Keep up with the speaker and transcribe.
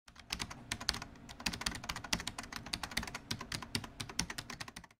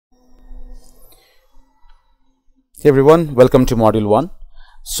Hey everyone, welcome to module 1.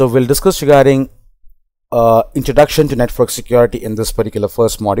 So we'll discuss regarding introduction to network security in this particular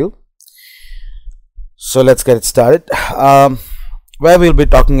first module. So let's get it started. Where we'll be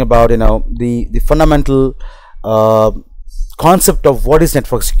talking about the fundamental concept of what is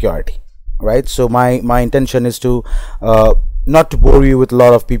network security, right? So my intention is to not to bore you with a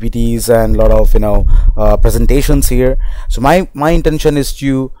lot of PPTs and a lot of presentations here. So my intention is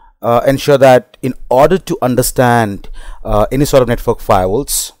to ensure that in order to understand any sort of network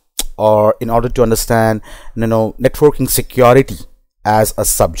firewalls, or in order to understand networking security as a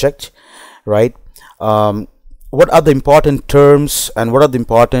subject, right, what are the important terms and what are the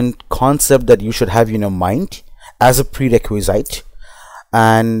important concepts that you should have in your mind as a prerequisite,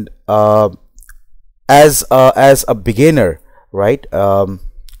 and as a beginner, right,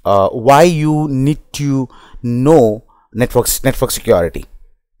 why you need to know network security.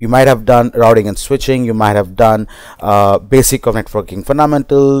 You might have done routing and switching, you might have done basic of networking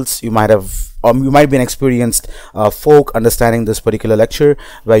fundamentals, you might be an experienced folk understanding this particular lecture,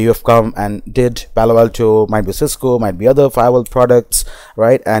 where you have come and did Palo Alto, might be Cisco, might be other firewall products,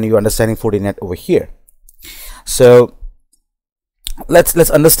 right, and you're understanding Fortinet over here. So let's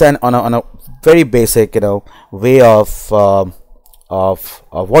understand on a very basic way of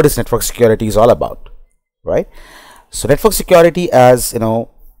what is network security is all about, right? So network security, as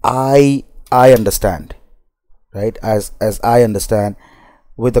I understand, right, as I understand,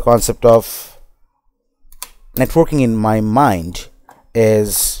 with the concept of networking in my mind,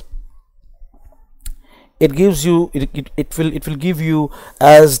 is it gives you it will give you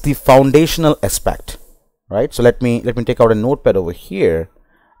as the foundational aspect, right? So let me take out a notepad over here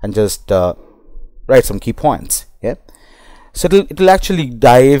and just write some key points. Yeah, so it'll actually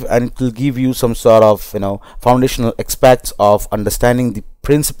dive and it will give you some sort of foundational aspects of understanding the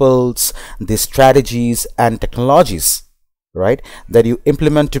principles, the strategies and technologies, right, that you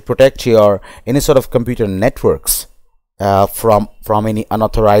implement to protect your any sort of computer networks from any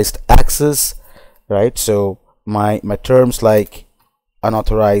unauthorized access, right? So my terms like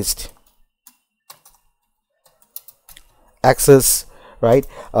unauthorized access, right,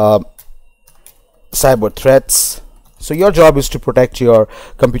 cyber threats. So your job is to protect your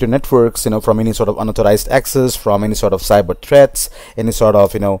computer networks, from any sort of unauthorized access, from any sort of cyber threats, any sort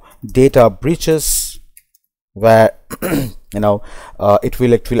of data breaches, where it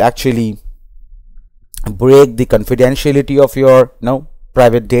will actually break the confidentiality of your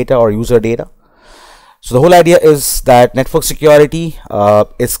private data or user data. So the whole idea is that network security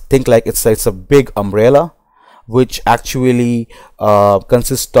is, think like it's a big umbrella which actually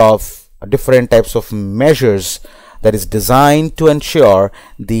consists of different types of measures that is designed to ensure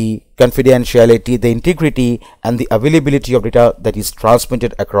the confidentiality, the integrity and the availability of data that is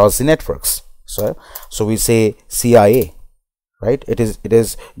transmitted across the networks. So we say CIA, right? It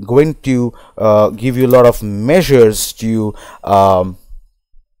is going to give you a lot of measures to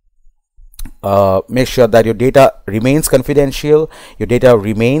make sure that your data remains confidential, your data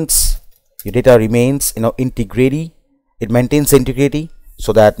remains integrity, it maintains integrity,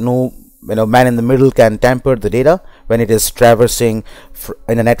 so that no man in the middle can tamper the data when it is traversing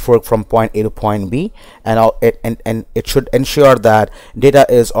in a network from point A to point B, and it should ensure that data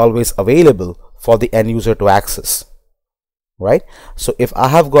is always available for the end user to access, right? So if I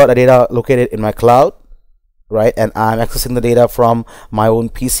have got a data located in my cloud, right, and I'm accessing the data from my own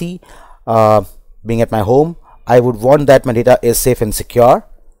PC, being at my home, I would want that my data is safe and secure,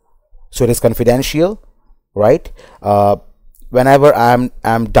 so it is confidential, right? Whenever I'm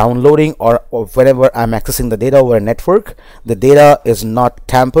downloading or whenever I'm accessing the data over a network, the data is not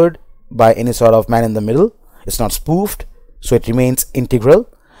tampered by any sort of man in the middle, it's not spoofed, so it remains integral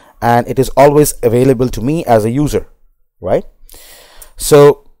and it is always available to me as a user, right?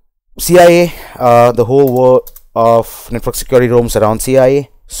 So CIA, the whole world of network security roams around CIA.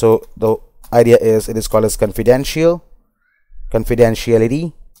 So the idea is it is called as confidentiality.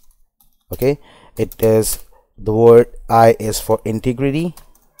 Okay, it is, the word I is for integrity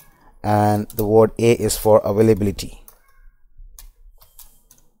and the word A is for availability.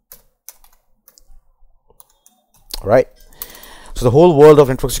 Right. So the whole world of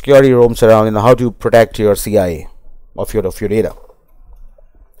network security roams around how to protect your CIA of your data.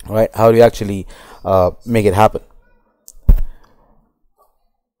 Right. How do you actually make it happen?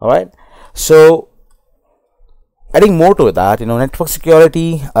 All right. So adding more to that, network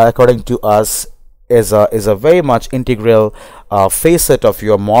security, according to us, is a very much integral facet of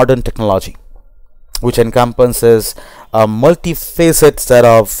your modern technology, which encompasses a multifaceted set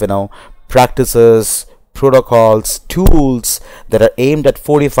of practices, protocols, tools that are aimed at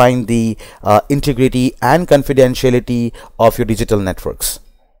fortifying the integrity and confidentiality of your digital networks,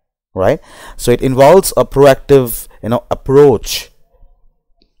 right? So it involves a proactive approach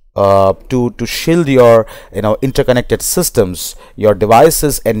to shield your interconnected systems, your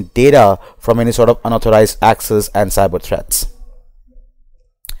devices and data from any sort of unauthorized access and cyber threats,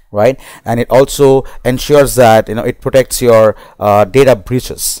 right? And it also ensures that it protects your data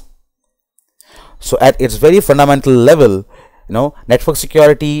breaches. So at its very fundamental level, network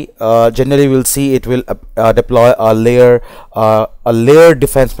security generally will see it will deploy a layered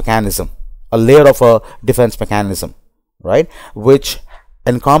defense mechanism, a layer of a defense mechanism, right, which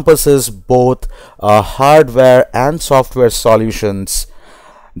encompasses both hardware and software solutions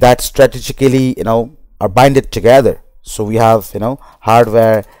that strategically are binded together. So we have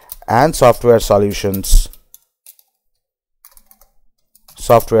hardware and software solutions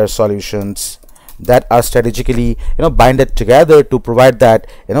that are strategically binded together to provide that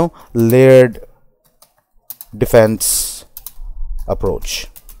layered defense approach,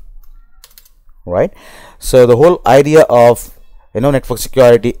 right? So the whole idea of network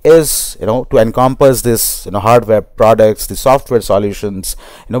security is to encompass this hardware products, the software solutions,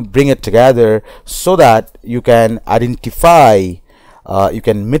 bring it together so that you can identify, you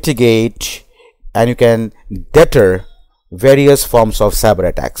can mitigate, and you can deter various forms of cyber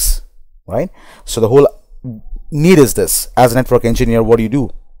attacks, right? So the whole need is this: as a network engineer, what do you do?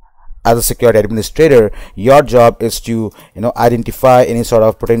 As a security administrator, your job is to identify any sort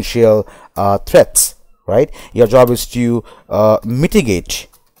of potential threats, right? Your job is to mitigate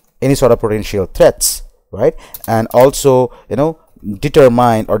any sort of potential threats, right? And also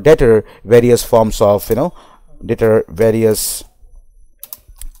determine or deter various forms of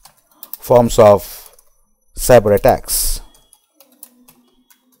cyber attacks.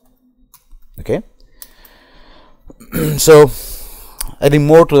 Okay. So adding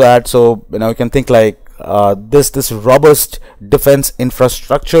more to that, so you can think like this robust defense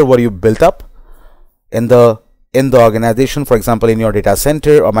infrastructure what you built up in the organization, for example in your data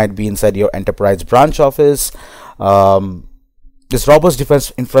center, or might be inside your enterprise branch office. This robust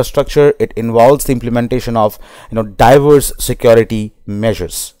defense infrastructure, it involves the implementation of diverse security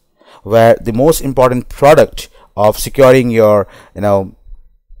measures, where the most important product of securing your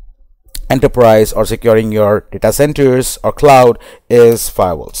enterprise or securing your data centers or cloud is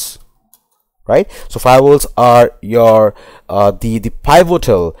firewalls, right? So firewalls are your the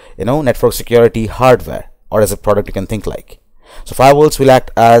pivotal network security hardware, or as a product you can think like. So firewalls will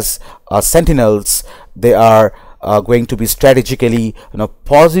act as sentinels. They are going to be strategically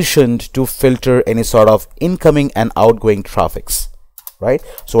positioned to filter any sort of incoming and outgoing traffics, right?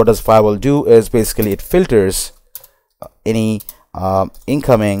 So what does firewall do is basically it filters any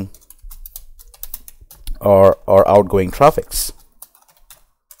incoming or outgoing traffics,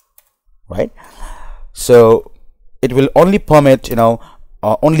 right? So it will only permit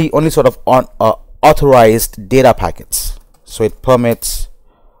only sort of authorized data packets. So it permits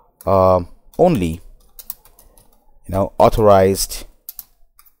only authorized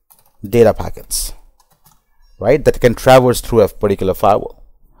data packets, right, that can traverse through a particular firewall.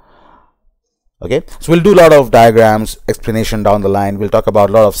 Okay, so we'll do a lot of diagrams, explanation down the line. We'll talk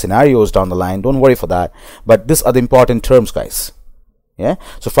about a lot of scenarios down the line. Don't worry for that. But these are the important terms, guys. Yeah.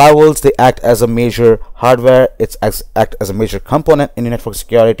 So firewalls, they act as a major hardware. It's act as a major component in network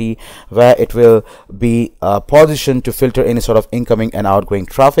security, where it will be positioned to filter any sort of incoming and outgoing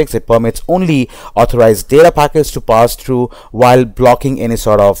traffic. It permits only authorized data packets to pass through while blocking any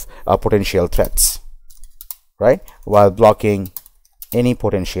sort of potential threats, right? While blocking any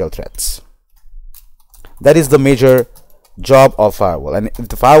potential threats. That is the major job of firewall. And if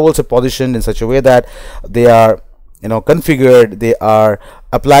the firewalls are positioned in such a way that they are configured, they are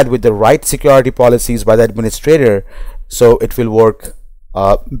applied with the right security policies by the administrator, so it will work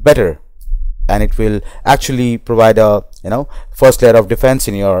better, and it will actually provide a first layer of defense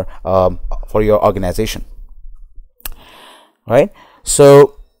in your for your organization, right?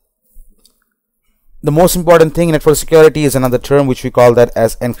 So the most important thing in network security is another term which we call that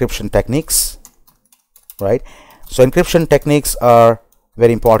as encryption techniques, right? So encryption techniques are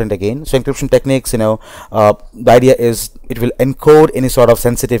very important again. So encryption techniques, the idea is it will encode any sort of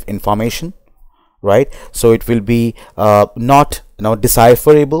sensitive information, right? So it will be not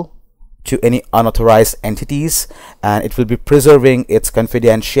decipherable to any unauthorized entities, and it will be preserving its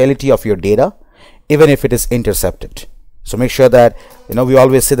confidentiality of your data even if it is intercepted. So make sure that we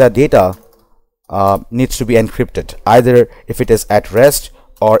always say that data needs to be encrypted, either if it is at rest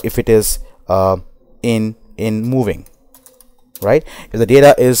or if it is in moving, right? If the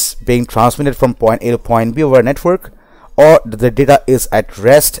data is being transmitted from point A to point B over a network, or the data is at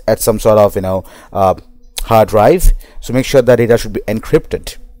rest at some sort of hard drive, so make sure that data should be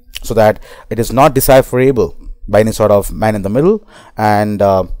encrypted so that it is not decipherable by any sort of man in the middle, and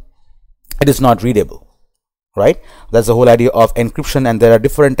it is not readable, right? That's the whole idea of encryption, and there are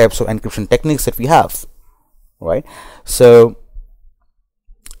different types of encryption techniques that we have, right? So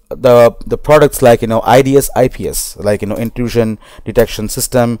the products like IDS, IPS, like intrusion detection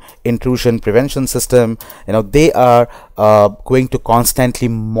system, intrusion prevention system, they are going to constantly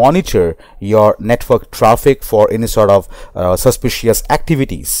monitor your network traffic for any sort of suspicious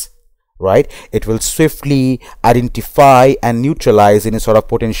activities, right? It will swiftly identify and neutralize any sort of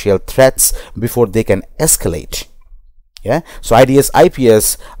potential threats before they can escalate. Yeah, so IDS,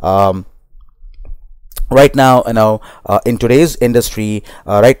 IPS, right now, in today's industry,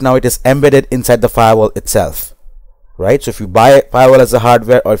 right now it is embedded inside the firewall itself, right? So if you buy a firewall as a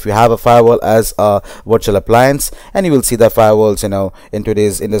hardware, or if you have a firewall as a virtual appliance, and you will see that firewalls, in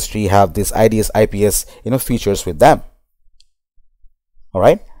today's industry have this IDS, IPS, features with them. All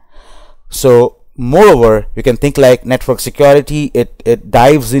right. So moreover, you can think like network security. It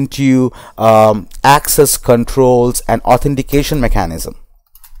dives into access controls and authentication mechanism.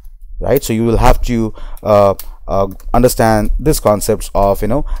 Right, so you will have to understand these concepts of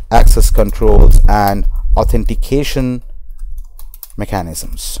access controls and authentication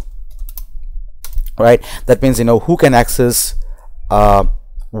mechanisms. Right, that means who can access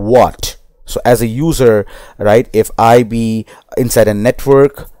what. So as a user, right, if I be inside a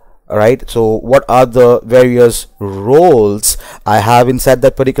network, right, so what are the various roles I have inside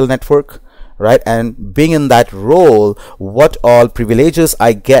that particular network, right, and being in that role, what all privileges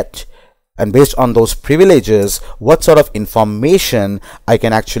I get. And based on those privileges, what sort of information I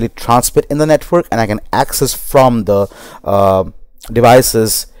can actually transmit in the network, and I can access from the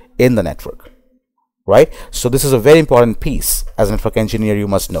devices in the network, right? So this is a very important piece as a network engineer you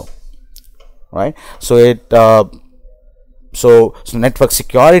must know, right? So so network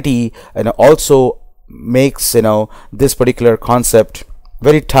security also makes this particular concept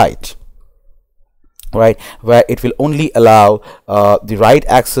very tight, right, where it will only allow the right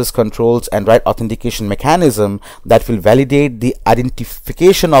access controls and right authentication mechanism that will validate the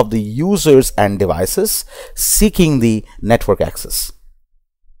identification of the users and devices seeking the network access,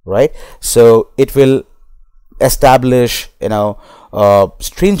 right? So it will establish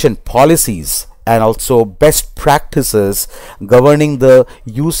stringent policies and also best practices governing the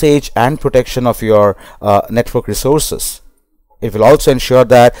usage and protection of your network resources. It will also ensure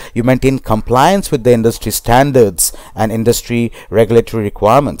that you maintain compliance with the industry standards and industry regulatory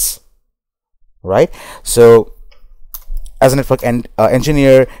requirements, right? So as a network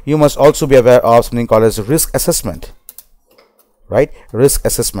engineer, you must also be aware of something called as risk assessment, right? Risk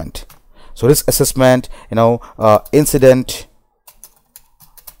assessment. So risk assessment, incident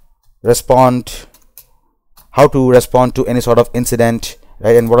respond, how to respond to any sort of incident,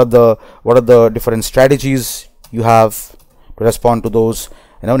 right? And what are the different strategies you have to respond to those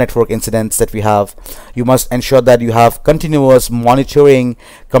network incidents that we have. You must ensure that you have continuous monitoring,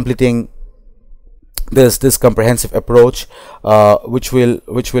 completing this comprehensive approach, which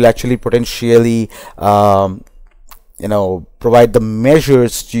will actually potentially provide the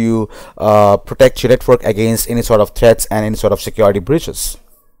measures to protect your network against any sort of threats and any sort of security breaches,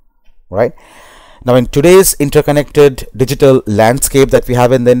 right? Now, in today's interconnected digital landscape that we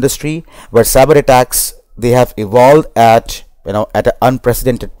have in the industry, where cyber attacks, they have evolved at an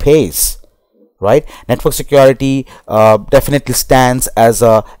unprecedented pace, right? Network security definitely stands as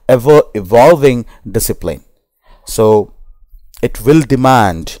a ever evolving discipline. So it will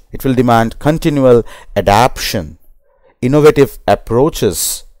demand continual adaptation, innovative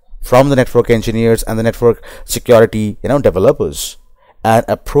approaches from the network engineers and the network security developers, and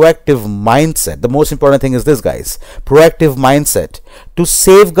a proactive mindset. The most important thing is this, guys: proactive mindset to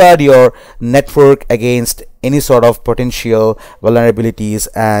safeguard your network against any sort of potential vulnerabilities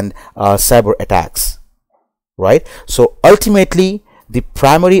and cyber attacks, right? So ultimately, the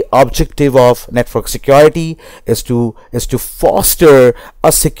primary objective of network security is to foster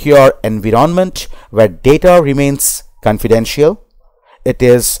a secure environment where data remains confidential, it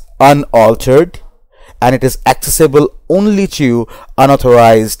is unaltered, and it is accessible only to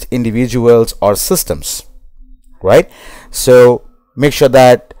unauthorized individuals or systems, right? So make sure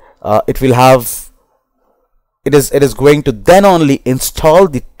that it is going to then only install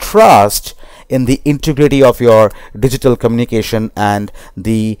the trust in the integrity of your digital communication and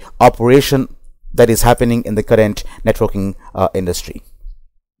the operation that is happening in the current networking industry,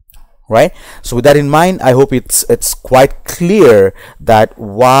 right? So with that in mind, I hope it's quite clear that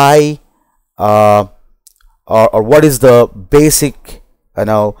why or what is the basic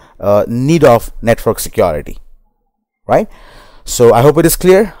need of network security, right? So I hope it is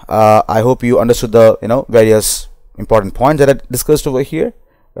clear. I hope you understood the various important points that I discussed over here,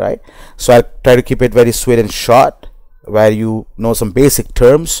 right? So I'll try to keep it very sweet and short, where you know some basic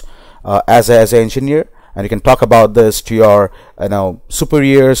terms as an engineer, and you can talk about this to your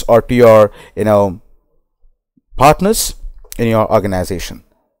superiors or to your partners in your organization,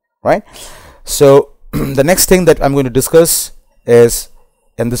 right? So the next thing that I'm going to discuss is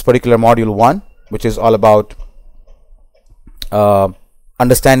in this particular module 1, which is all about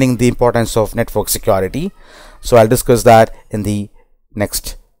understanding the importance of network security. So I'll discuss that in the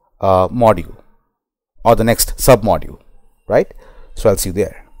next module or the next sub module, right? So I'll see you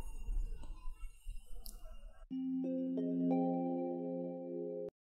there.